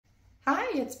Hi,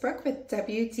 it's Brooke with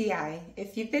WDI.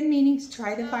 If you've been meaning to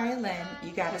try the violin,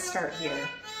 you gotta start here.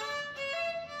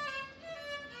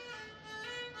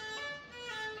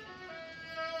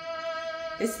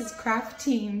 This is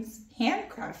Crafteem's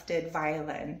handcrafted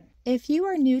violin. If you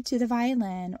are new to the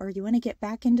violin or you want to get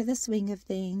back into the swing of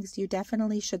things, you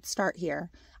definitely should start here.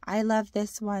 I love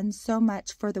this one so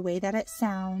much for the way that it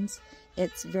sounds.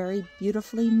 It's very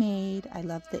beautifully made. I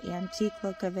love the antique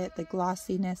look of it, the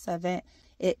glossiness of it.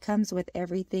 It comes with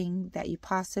everything that you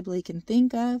possibly can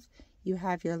think of. You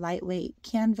have your lightweight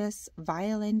canvas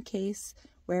violin case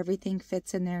where everything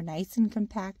fits in there nice and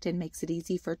compact and makes it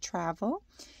easy for travel.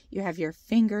 You have your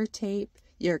finger tape,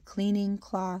 your cleaning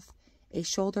cloth, a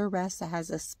shoulder rest that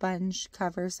has a sponge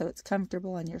cover so it's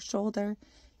comfortable on your shoulder.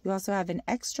 You also have an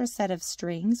extra set of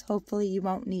strings. Hopefully you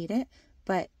won't need it,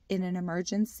 but in an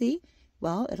emergency,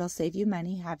 well, it'll save you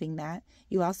money having that.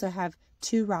 You also have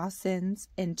 2 rosins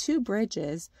and 2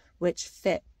 bridges, which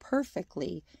fit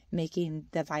perfectly, making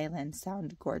the violin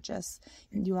sound gorgeous.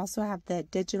 You also have the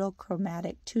digital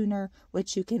chromatic tuner,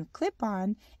 which you can clip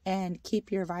on and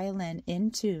keep your violin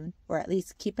in tune, or at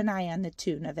least keep an eye on the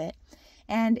tune of it.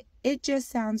 And it just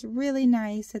sounds really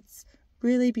nice. It's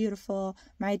really beautiful.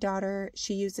 My daughter,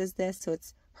 she uses this, so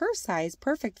it's her size,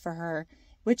 perfect for her,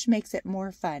 which makes it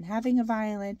more fun. Having a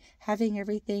violin, having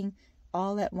everything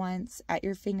all at once at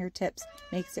your fingertips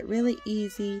makes it really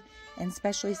easy, and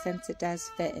especially since it does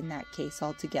fit in that case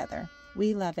all together.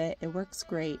 We love it. It works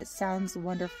great. It sounds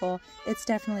wonderful. It's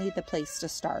definitely the place to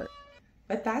start.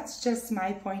 But that's just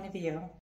my point of view.